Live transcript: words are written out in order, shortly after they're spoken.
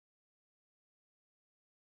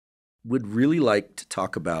would really like to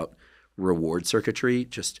talk about reward circuitry,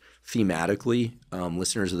 just thematically.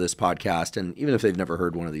 Listeners of this podcast, and even if they've never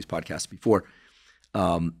heard one of these podcasts before,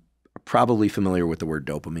 are probably familiar with the word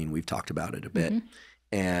dopamine. We've talked about it a bit.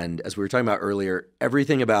 And as we were talking about earlier,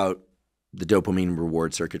 everything about the dopamine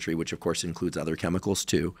reward circuitry, which of course includes other chemicals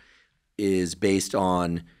too, is based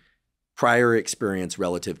on prior experience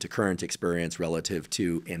relative to current experience relative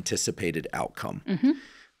to anticipated outcome.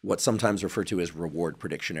 What's sometimes referred to as reward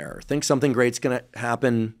prediction error. Think something great's going to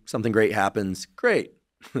happen, something great happens, great.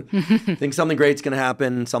 Think something great's going to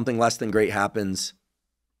happen, something less than great happens,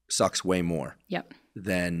 sucks way more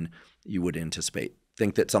than you would anticipate.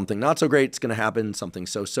 Think that something not so great is going to happen, something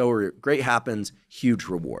so-so or great happens, huge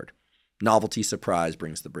reward. Novelty, surprise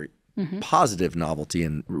brings the positive novelty,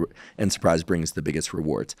 and surprise brings the biggest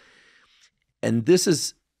rewards. And this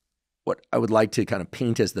is what I would like to kind of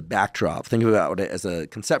paint as the backdrop. Think about it as a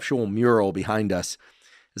conceptual mural behind us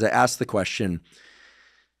as I ask the question,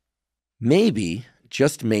 maybe,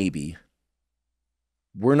 just maybe,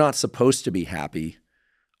 we're not supposed to be happy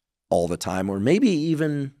all the time, or maybe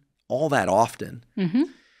even all that often.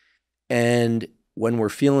 And when we're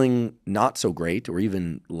feeling not so great or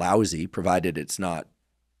even lousy, provided it's not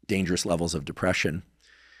dangerous levels of depression,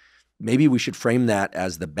 maybe we should frame that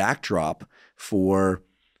as the backdrop for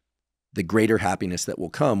the greater happiness that will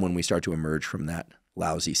come when we start to emerge from that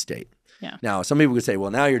lousy state. Now, some people would say,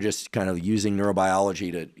 well, now you're just kind of using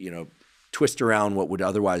neurobiology to, twist around what would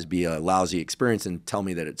otherwise be a lousy experience and tell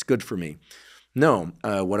me that it's good for me. No,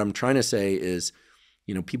 what I'm trying to say is,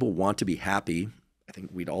 people want to be happy. I think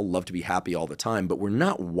we'd all love to be happy all the time, but we're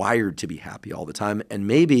not wired to be happy all the time. And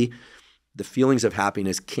maybe the feelings of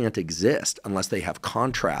happiness can't exist unless they have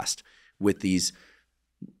contrast with these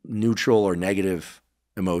neutral or negative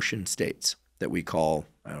emotion states that we call,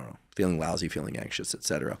 feeling lousy, feeling anxious, et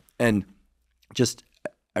cetera. And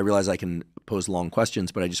I realize I can pose long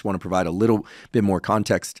questions, but I just want to provide a little bit more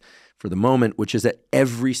context for the moment, which is that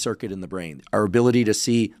every circuit in the brain, our ability to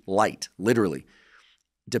see light, literally,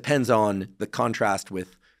 depends on the contrast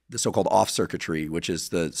with the so-called off circuitry, which is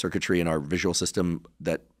the circuitry in our visual system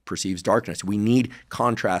that perceives darkness. We need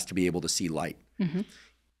contrast to be able to see light.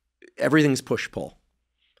 Everything's push-pull.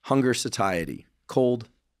 Hunger, satiety, cold,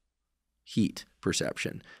 heat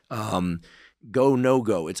perception, go,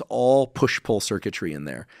 no-go. It's all push-pull circuitry in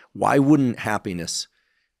there. Why wouldn't happiness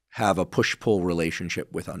have a push-pull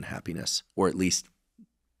relationship with unhappiness, or at least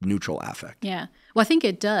neutral affect? Yeah. Well, I think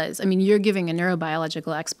it does. I mean, you're giving a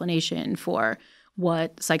neurobiological explanation for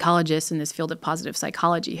what psychologists in this field of positive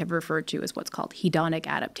psychology have referred to as what's called hedonic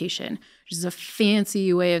adaptation, which is a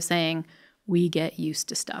fancy way of saying we get used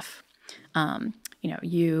to stuff.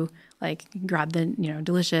 You grab the,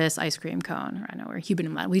 delicious ice cream cone, or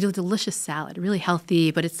Huberman Lab. We do a delicious salad, really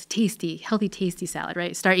healthy, but it's tasty, healthy, tasty salad,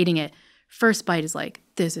 right? Start eating it. First bite is like,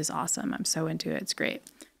 this is awesome. I'm so into it. It's great.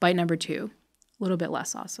 Bite number 2, a little bit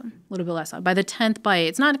less awesome, a little bit less awesome. By the 10th bite,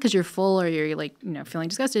 it's not because you're full or you're feeling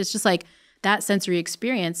disgusted. It's just like that sensory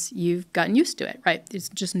experience, you've gotten used to it, right? It's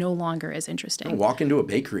just no longer as interesting. Walk into a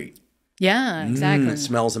bakery. Yeah, exactly. It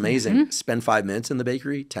smells amazing. Spend 5 minutes in the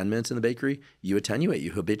bakery, 10 minutes in the bakery. You attenuate,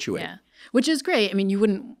 you habituate. Yeah, which is great. I mean, you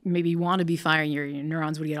wouldn't maybe want to be firing your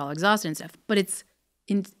neurons would get all exhausted and stuff, but it's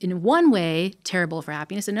in one way terrible for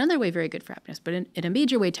happiness, in another way very good for happiness, but in a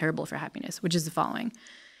major way terrible for happiness, which is the following.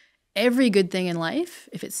 Every good thing in life,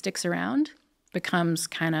 if it sticks around, becomes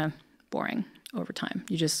kind of boring over time.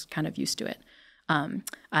 You're just kind of used to it.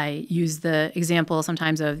 I use the example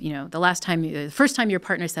sometimes of, the first time your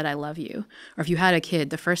partner said, I love you, or if you had a kid,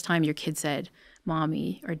 the first time your kid said,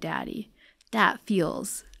 mommy or daddy, that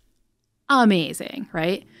feels amazing,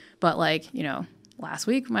 right? But last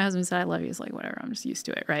week my husband said, I love you. It's like, whatever, I'm just used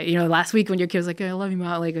to it, right? Last week when your kid was like, I love you,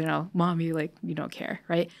 mom, mommy, you don't care,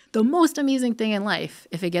 right? The most amazing thing in life,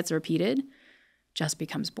 if it gets repeated, just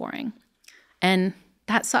becomes boring. And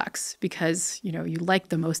that sucks because, you like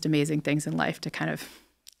the most amazing things in life to kind of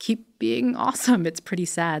keep being awesome. It's pretty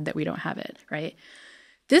sad that we don't have it, right?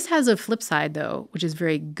 This has a flip side, though, which is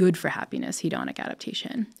very good for happiness, hedonic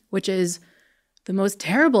adaptation, which is the most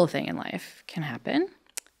terrible thing in life can happen.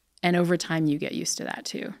 And over time, you get used to that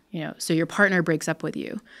too. So your partner breaks up with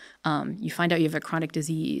you. You find out you have a chronic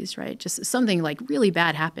disease, right? Just something really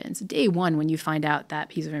bad happens. Day 1, when you find out that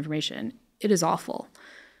piece of information, it is awful.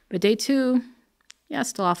 But day 2, yeah,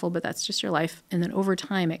 still awful, but that's just your life. And then over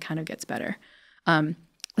time, it kind of gets better.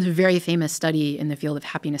 There's a very famous study in the field of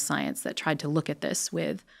happiness science that tried to look at this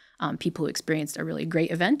with people who experienced a really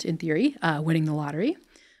great event, in theory, winning the lottery,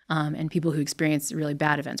 and people who experienced really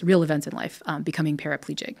bad events, real events in life, becoming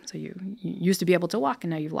paraplegic. So you used to be able to walk,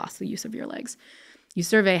 and now you've lost the use of your legs. you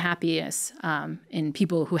survey happiness in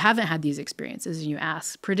people who haven't had these experiences, and you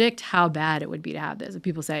ask, predict how bad it would be to have this. And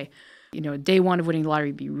people say, day one of winning the lottery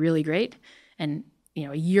would be really great. And,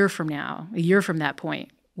 a year from that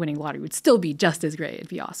point, winning the lottery would still be just as great. It'd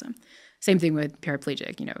be awesome. Same thing with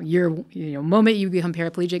paraplegic. Moment you become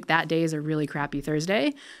paraplegic, that day is a really crappy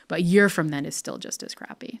Thursday, but a year from then is still just as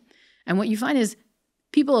crappy. And what you find is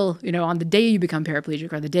people, on the day you become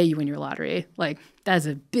paraplegic or the day you win your lottery, like that's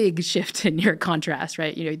a big shift in your contrast,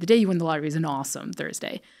 right? The day you win the lottery is an awesome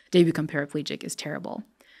Thursday. The day you become paraplegic is terrible.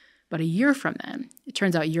 But a year from then, it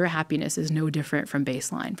turns out your happiness is no different from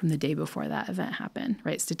baseline from the day before that event happened,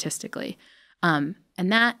 right? Statistically. And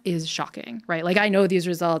that is shocking, right? Like I know these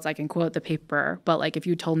results, I can quote the paper, but like if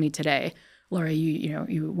you told me today, Laurie,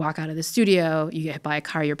 you walk out of the studio, you get hit by a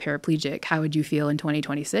car, you're paraplegic, how would you feel in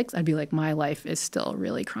 2026? I'd be like, my life is still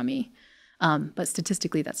really crummy. But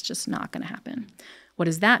statistically, that's just not going to happen. What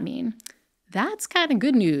does that mean? That's kind of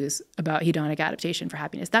good news about hedonic adaptation for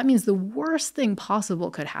happiness. That means the worst thing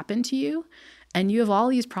possible could happen to you, and you have all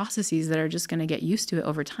these processes that are just going to get used to it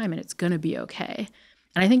over time, and it's going to be okay.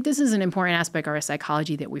 And I think this is an important aspect of our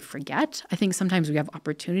psychology that we forget. I think sometimes we have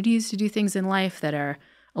opportunities to do things in life that are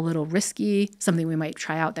a little risky, something we might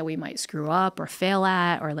try out that we might screw up or fail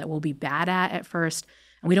at or that we'll be bad at first.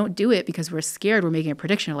 And we don't do it because we're scared. We're making a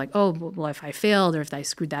prediction of like, oh, well, if I failed or if I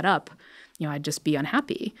screwed that up, I'd just be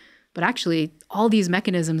unhappy. But actually, all these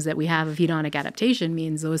mechanisms that we have of hedonic adaptation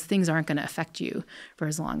means those things aren't going to affect you for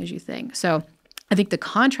as long as you think. So I think the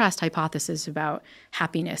contrast hypothesis about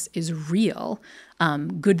happiness is real.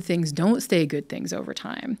 Good things don't stay good things over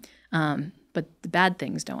time, but the bad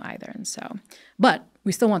things don't either. But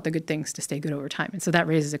we still want the good things to stay good over time. And so that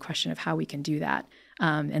raises a question of how we can do that.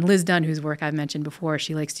 And Liz Dunn, whose work I've mentioned before,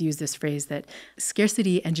 she likes to use this phrase that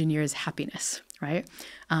scarcity engineers happiness, right?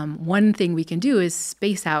 One thing we can do is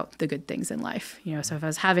space out the good things in life. So if I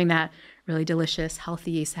was having that really delicious,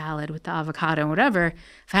 healthy salad with the avocado and whatever,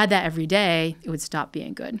 if I had that every day, it would stop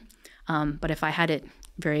being good. But if I had it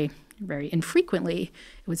very, very infrequently,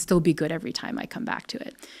 it would still be good every time I come back to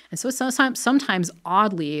it. And so sometimes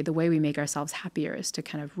oddly, the way we make ourselves happier is to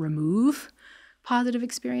kind of remove positive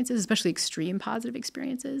experiences, especially extreme positive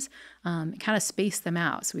experiences, and kind of space them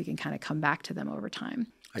out so we can kind of come back to them over time.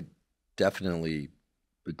 I definitely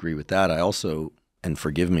agree with that. I also, and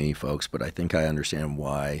forgive me, folks, but I think I understand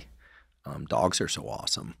why dogs are so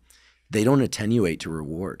awesome. They don't attenuate to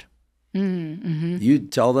reward. Mm-hmm. You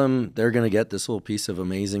tell them they're going to get this little piece of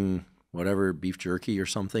amazing whatever beef jerky or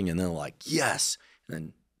something, and they're like, yes. And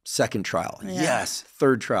then second trial, yes.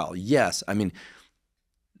 Third trial, yes. I mean,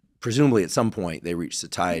 presumably at some point they reach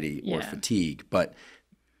satiety or fatigue, but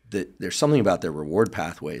there's something about their reward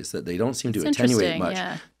pathways that they don't seem to attenuate much.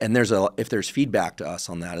 Yeah. And if there's feedback to us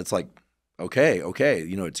on that, it's like, okay,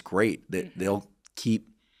 it's great. They'll keep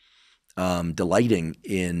delighting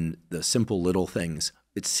in the simple little things.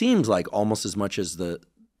 It seems like almost as much as the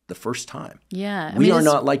first time. Yeah. We are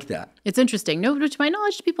not like that. It's interesting. No, to my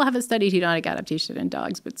knowledge, people haven't studied hedonic adaptation in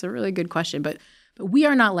dogs, but it's a really good question. But we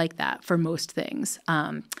are not like that for most things.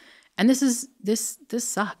 And this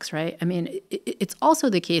sucks, right? I mean, it's also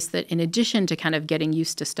the case that in addition to kind of getting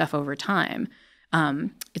used to stuff over time,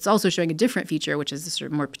 it's also showing a different feature, which is the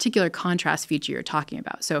sort of more particular contrast feature you're talking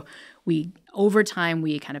about. So over time,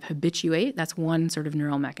 we kind of habituate. That's one sort of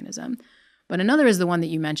neural mechanism. But another is the one that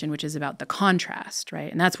you mentioned, which is about the contrast,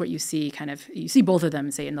 right? And that's what you see you see both of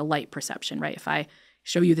them, say, in the light perception, right? If I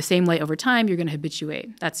show you the same light over time, you're going to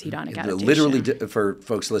habituate. That's hedonic adaptation. Literally, for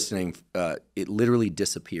folks listening, it literally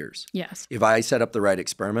disappears. Yes. If I set up the right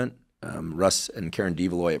experiment, Russ and Karen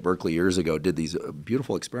Develoy at Berkeley years ago did these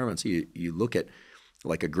beautiful experiments. You look at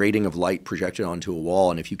like a grating of light projected onto a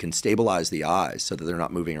wall, and if you can stabilize the eyes so that they're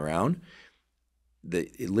not moving around,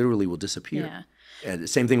 it literally will disappear. Yeah. And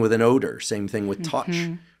same thing with an odor, same thing with touch,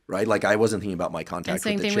 right? Like I wasn't thinking about my contact with the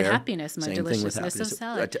chair. Same thing with happiness, my deliciousness of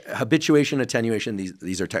salad. Habituation, attenuation,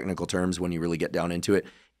 these are technical terms when you really get down into it.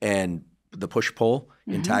 And the push-pull,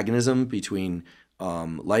 antagonism between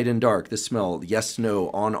light and dark, the smell, yes,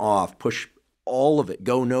 no, on, off, push, all of it,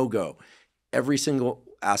 go, no go. Every single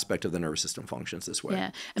aspect of the nervous system functions this way.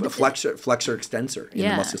 Yeah. Flexor, extensor in the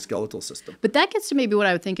musculoskeletal system. But that gets to maybe what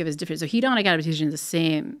I would think of as different. So hedonic adaptation is the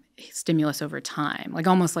same stimulus over time, like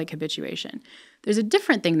almost like habituation. There's a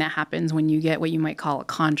different thing that happens when you get what you might call a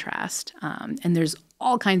contrast. And there's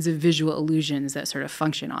all kinds of visual illusions that sort of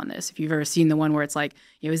function on this. If you've ever seen the one where it's like,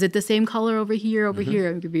 is it the same color over here?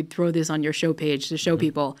 Maybe throw this on your show page to show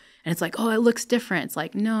people. And it's like, oh, it looks different. It's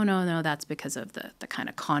like, no, that's because of the kind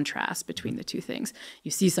of contrast between the two things. You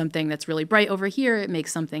see something that's really bright over here, it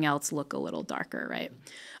makes something else look a little darker, right?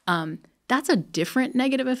 That's a different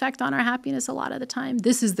negative effect on our happiness a lot of the time.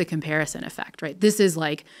 This is the comparison effect, right? This is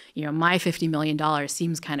like, my $50 million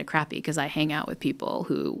seems kind of crappy because I hang out with people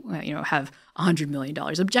who, have $100 million.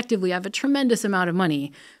 Objectively, I have a tremendous amount of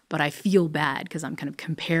money, but I feel bad because I'm kind of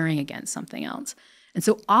comparing against something else. And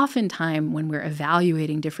so oftentimes when we're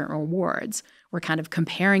evaluating different rewards, we're kind of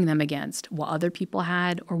comparing them against what other people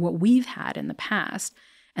had or what we've had in the past.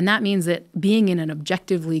 And that means that being in an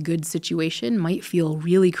objectively good situation might feel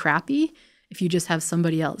really crappy if you just have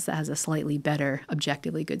somebody else that has a slightly better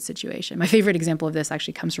objectively good situation. My favorite example of this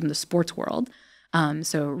actually comes from the sports world.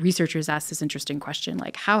 So researchers ask this interesting question,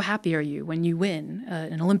 like, how happy are you when you win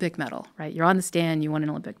an Olympic medal, right? You're on the stand, you won an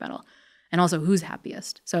Olympic medal. And also, who's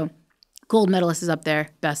happiest? So gold medalist is up there,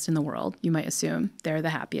 best in the world. You might assume they're the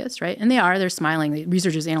happiest, right? And they're smiling. The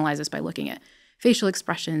researchers analyze this by looking at facial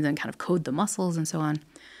expressions and kind of code the muscles and so on.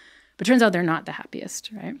 But turns out they're not the happiest,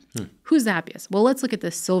 right? Who's the happiest? Well, let's look at the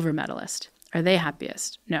silver medalist. Are they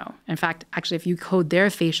happiest? No. In fact, actually, if you code their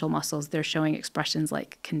facial muscles, they're showing expressions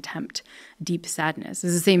like contempt, deep sadness.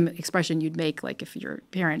 It's the same expression you'd make like if your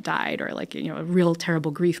parent died or like, a real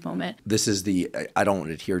terrible grief moment. This is I don't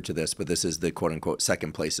adhere to this, but this is the quote unquote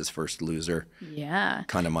second place is first loser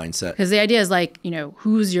kind of mindset. Because the idea is like,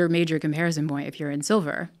 who's your major comparison point if you're in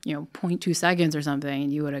silver? 0.2 seconds or something,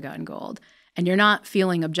 you would have gotten gold. And you're not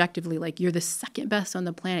feeling objectively like you're the second best on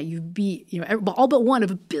the planet. You beat, all but one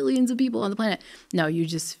of billions of people on the planet. No, you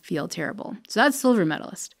just feel terrible. So that's silver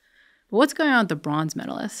medalist. But what's going on with the bronze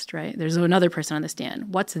medalist, right? There's another person on the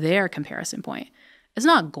stand. What's their comparison point? It's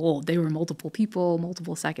not gold. They were multiple people,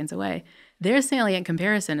 multiple seconds away. Their salient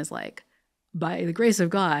comparison is like, by the grace of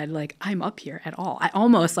God, like I'm up here at all. I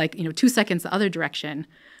almost 2 seconds the other direction,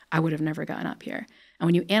 I would have never gotten up here. And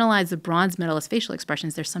when you analyze the bronze medalist facial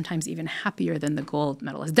expressions, they're sometimes even happier than the gold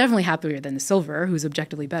medalist. Definitely happier than the silver, who's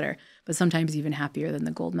objectively better, but sometimes even happier than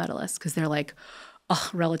the gold medalist because they're like, oh,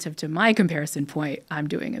 relative to my comparison point, I'm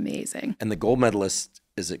doing amazing. And the gold medalist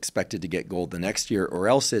is expected to get gold the next year, or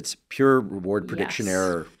else it's pure reward prediction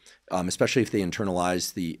error, especially if they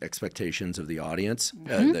internalize the expectations of the audience,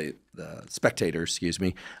 the spectators, excuse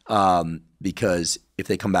me, because if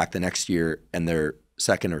they come back the next year and they're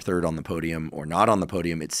second or third on the podium or not on the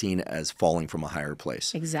podium, it's seen as falling from a higher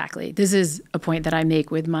place. Exactly. This is a point that I make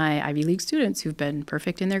with my Ivy League students who've been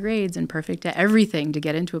perfect in their grades and perfect at everything to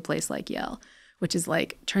get into a place like Yale, which is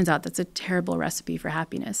like, turns out that's a terrible recipe for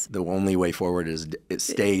happiness. The only way forward is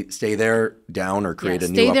stay there, down, or create a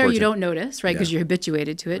new stay there, you don't notice, right? Because you're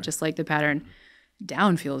habituated to it, just like the pattern.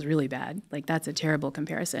 Down feels really bad. Like that's a terrible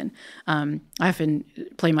comparison. I often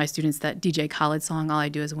play my students that DJ Khaled song, All I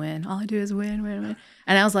Do Is Win. All I do is win, win, win.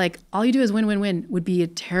 And I was like, all you do is win, win, win would be a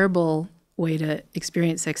terrible way to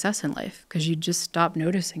experience success in life because you just stop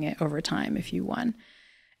noticing it over time if you won.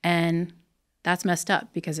 And that's messed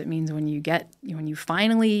up because it means when you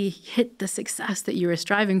finally hit the success that you were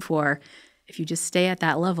striving for, if you just stay at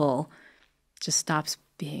that level, it just stops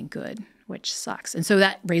being good, which sucks. And so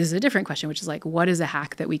that raises a different question, which is like, what is a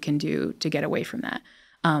hack that we can do to get away from that?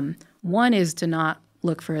 One is to not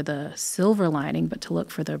look for the silver lining, but to look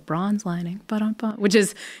for the bronze lining, which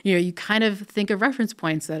is, you kind of think of reference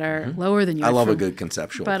points that are lower than you. I love a good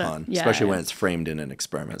conceptual pun, especially when it's framed in an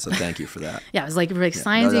experiment. So thank you for that. Yeah, it's like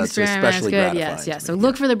science experiment. That's good. Yes. So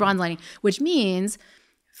look for the bronze lining, which means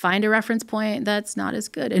find a reference point that's not as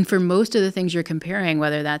good. And for most of the things you're comparing,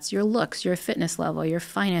 whether that's your looks, your fitness level, your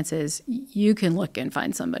finances, you can look and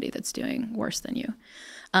find somebody that's doing worse than you.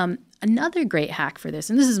 Another great hack for this,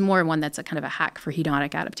 and this is more one that's a kind of a hack for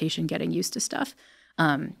hedonic adaptation, getting used to stuff,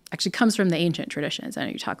 actually comes from the ancient traditions. I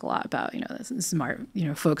know you talk a lot about, the smart,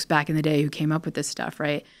 folks back in the day who came up with this stuff,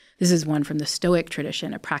 right? This is one from the Stoic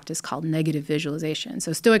tradition, a practice called negative visualization.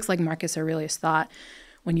 So Stoics like Marcus Aurelius thought,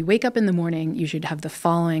 when you wake up in the morning, you should have the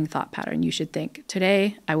following thought pattern. You should think,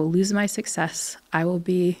 today I will lose my success. I will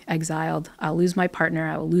be exiled. I'll lose my partner.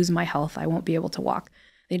 I will lose my health. I won't be able to walk.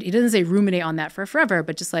 He doesn't say ruminate on that for forever,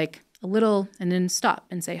 but just like a little and then stop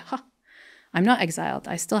and say, I'm not exiled.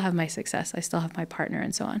 I still have my success. I still have my partner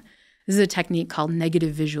and so on. This is a technique called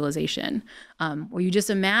negative visualization, where you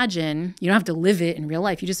just imagine, you don't have to live it in real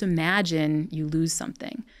life. You just imagine you lose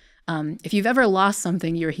something. If you've ever lost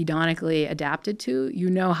something you're hedonically adapted to, you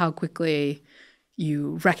know how quickly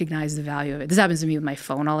you recognize the value of it. This happens to me with my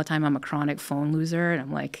phone all the time. I'm a chronic phone loser. And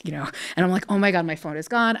I'm like, oh my God, my phone is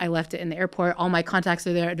gone. I left it in the airport. All my contacts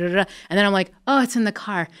are there. And then I'm like, oh, it's in the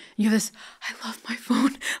car. And you have this, I love my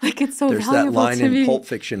phone. Like it's so valuable to me. There's that line in Pulp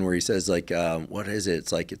Fiction where he says like, what is it?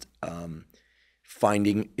 It's like,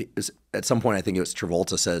 finding, at some point I think it was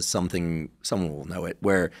Travolta says something, someone will know it,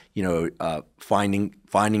 where,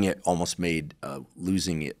 finding it almost made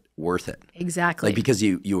losing it worth it. Exactly. Like because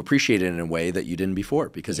you appreciate it in a way that you didn't before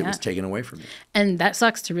because it was taken away from you. And that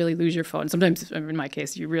sucks to really lose your phone. Sometimes, in my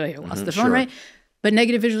case, you really lost the phone, sure. right? But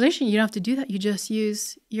negative visualization, you don't have to do that. You just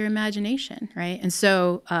use your imagination, right? And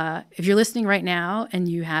so if you're listening right now and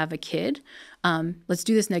you have a kid, let's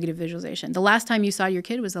do this negative visualization. The last time you saw your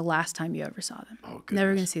kid was the last time you ever saw them. Oh,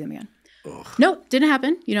 never going to see them again. Ugh. No, didn't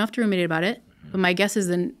happen. You don't have to ruminate about it. But my guess is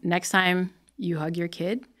the next time you hug your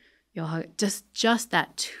kid, you'll hug just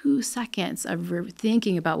that 2 seconds of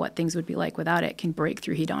thinking about what things would be like without it can break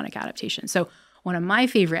through hedonic adaptation. So one of my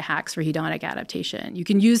favorite hacks for hedonic adaptation, you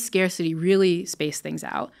can use scarcity, really space things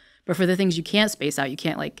out. But for the things you can't space out, you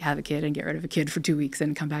can't like have a kid and get rid of a kid for 2 weeks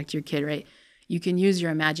and come back to your kid, right? You can use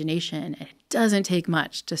your imagination, and it doesn't take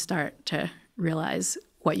much to start to realize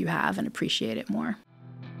what you have and appreciate it more.